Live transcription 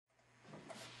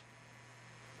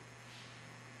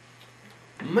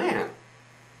Man,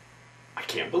 I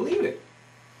can't believe it.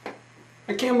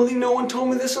 I can't believe no one told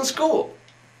me this in school.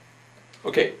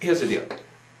 Okay, here's the deal.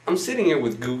 I'm sitting here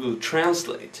with Google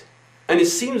Translate, and it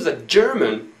seems that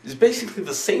German is basically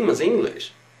the same as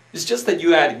English. It's just that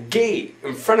you add gehe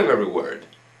in front of every word,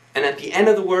 and at the end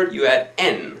of the word you add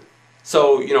n.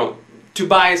 So, you know, to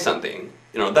buy something,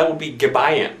 you know, that would be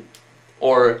gebayen.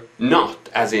 Or not,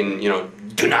 as in, you know,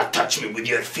 do not touch me with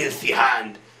your filthy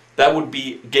hand. That would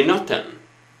be genotten.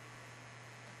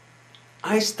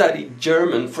 I studied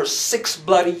German for 6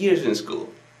 bloody years in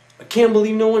school. I can't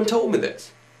believe no one told me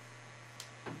this.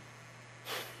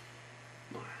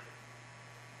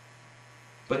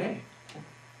 But hey,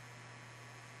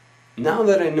 now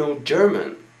that I know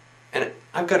German, and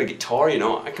I've got a guitar, you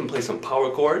know, I can play some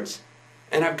power chords,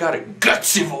 and I've got a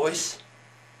gutsy voice,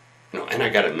 you know, and I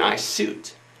got a nice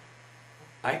suit,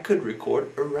 I could record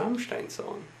a Rammstein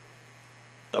song.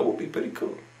 That would be pretty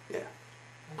cool. Yeah,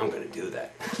 I'm gonna do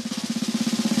that.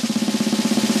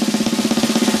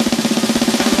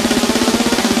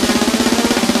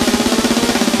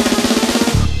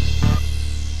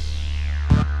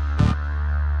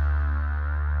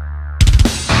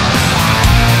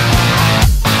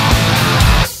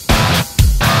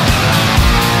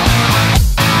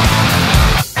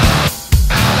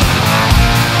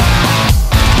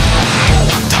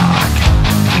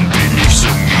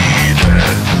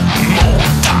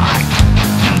 Montag,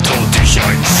 töte ich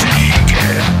ein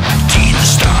Fliege.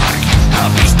 Dienstag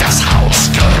hab ich das Haus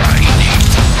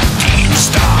gereinigt.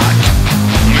 Dienstag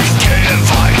ich gehe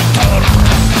weiter.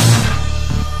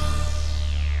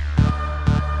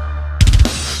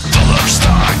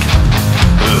 Donnerstag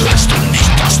hörst du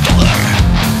nicht das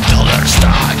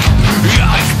Donnerstag, ja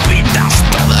ich bin das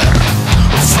Donner.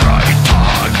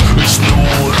 Freitag ist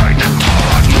nur einen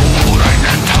Tag,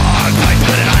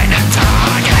 weiter einen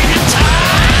Tag.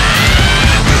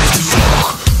 Mittwoch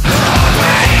habe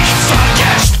ich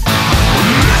vergesst.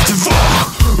 Mittwoch,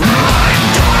 mein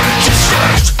Deutsch ist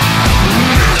schlecht.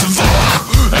 Mittwoch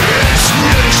ist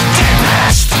nicht die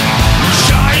beste.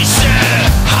 Scheiße,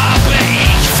 habe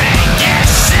ich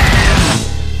vergessen.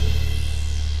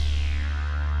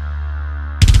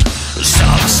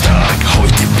 Samstag,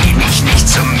 heute bin ich nicht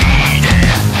so müde.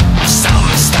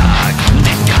 Samstag,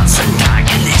 den ganzen Tag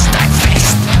ist ein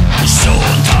Fest.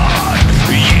 Sonntag,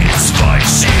 jetzt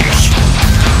weiß ich.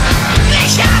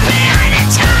 Ich habe einen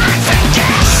Tag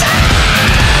vergessen.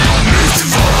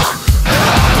 Mittwoch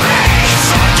habe ich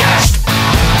vergessen.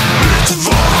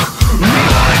 Mittwoch,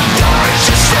 mein Deutsch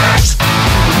ist schlecht.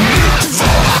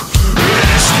 Mittwoch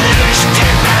ist nicht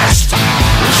die beste.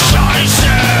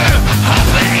 Scheiße,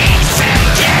 habe ich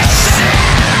vergessen.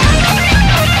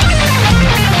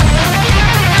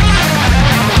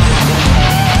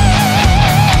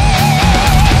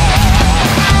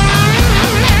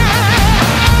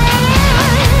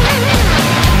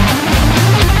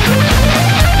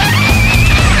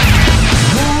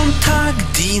 Montag,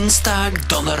 Dienstag,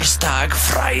 Donnerstag,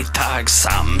 Freitag,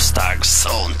 Samstag,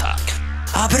 Sonntag.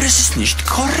 Aber es ist nicht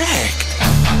korrekt.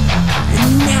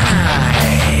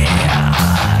 Nein.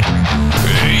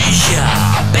 Ich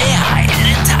habe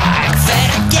einen Tag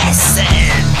vergessen.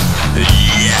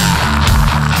 Ja.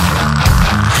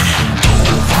 Du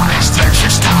weißt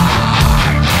welches Tag.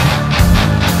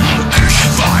 Ich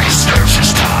weiß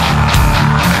welches Tag.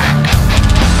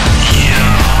 Ja.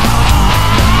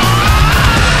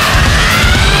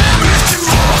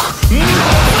 Mittwoch habe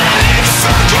ich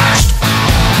vergessen.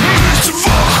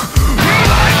 Mittwoch,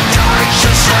 mein Deutsch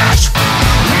ist schlecht.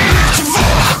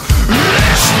 Mittwoch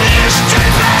ist nicht die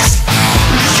beste.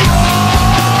 Ja,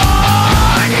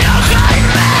 noch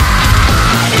einmal.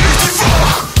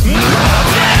 Mittwoch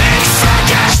habe ich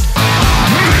vergessen.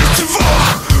 Mittwoch,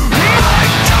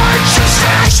 mein Deutsch ist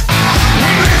schlecht.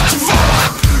 Mittwoch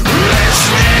ist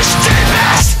nicht die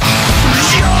beste.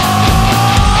 Ja,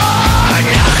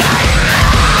 noch einmal.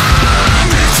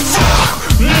 Mittwoch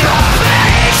habe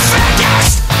ich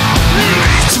vergessen.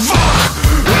 Mittwoch,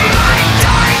 mein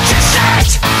Deutsch ist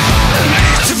schlecht.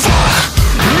 Mittwoch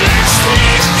ist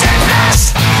nicht die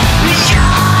beste. Ja,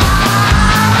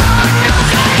 noch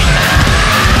einmal.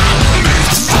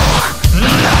 Mittwoch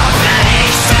habe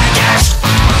ich vergessen.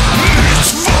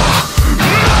 Mittwoch,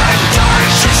 mein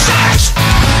Deutsch ist schlecht.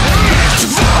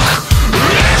 Mittwoch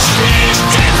ist nicht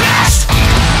die beste.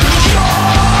 Ja,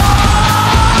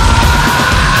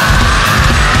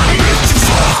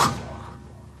 Mittwoch.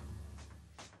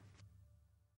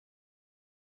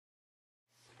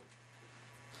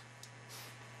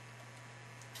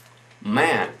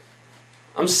 Man,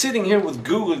 I'm sitting here with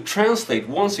Google Translate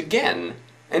once again,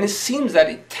 and it seems that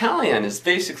Italian is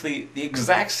basically the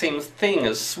exact same thing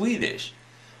as Swedish.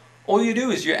 all you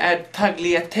do is you add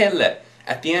tagliatelle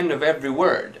at the end of every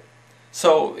word.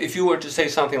 So if you were to say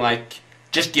something like,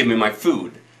 just give me my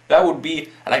food, that would be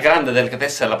la grande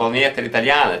delicatessa della polognese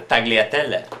italiana,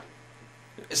 tagliatelle.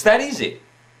 It's that easy.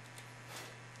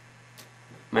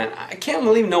 Man, I can't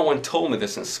believe no one told me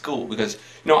this in school, because,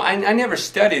 you know, I never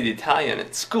studied Italian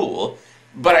at school,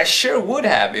 but I sure would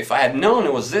have if I had known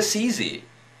it was this easy.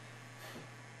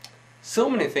 So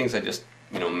many things I just,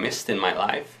 you know, missed in my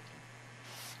life.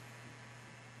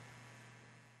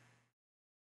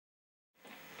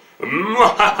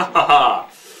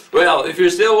 Well, if you're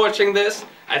still watching this,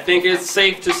 I think it's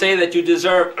safe to say that you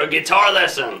deserve a guitar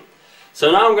lesson.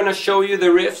 So now I'm gonna show you the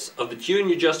riffs of the tune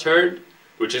you just heard,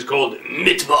 which is called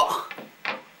Mittwoch.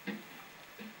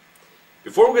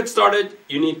 Before we get started,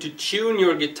 you need to tune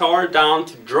your guitar down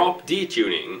to drop D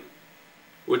tuning,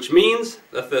 which means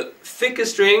that the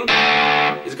thickest string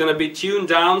is going to be tuned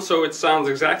down so it sounds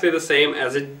exactly the same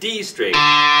as a D string.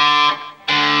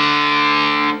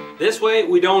 This way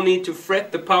we don't need to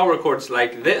fret the power chords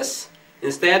like this.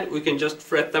 Instead, we can just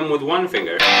fret them with one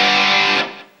finger.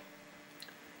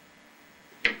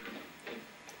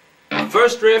 The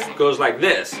first riff goes like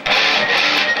this.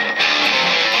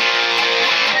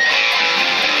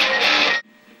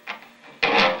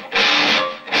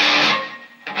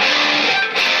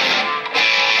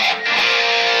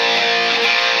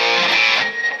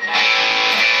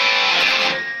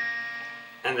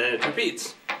 And then it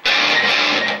repeats.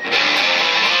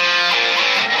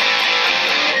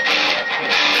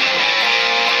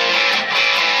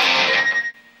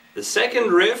 The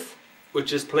second riff,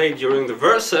 which is played during the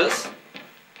verses,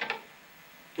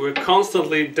 we're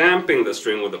constantly damping the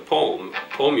string with the palm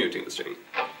muting the string.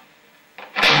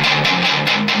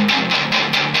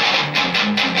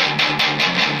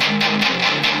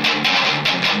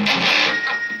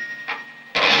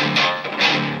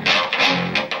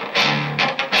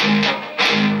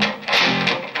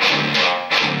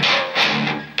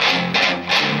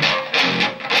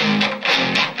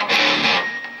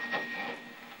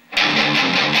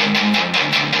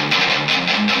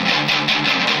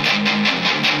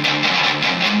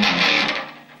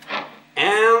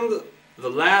 And the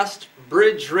last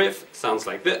bridge riff sounds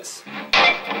like this.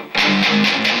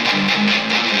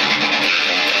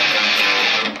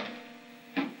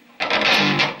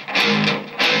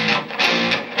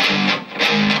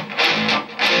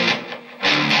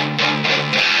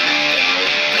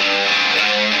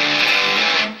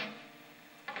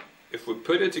 If we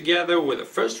put it together with the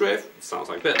first riff, it sounds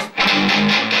like this.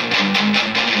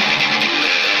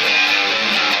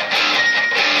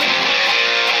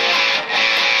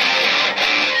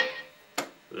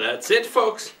 That's it,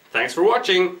 folks. Thanks for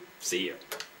watching. See ya.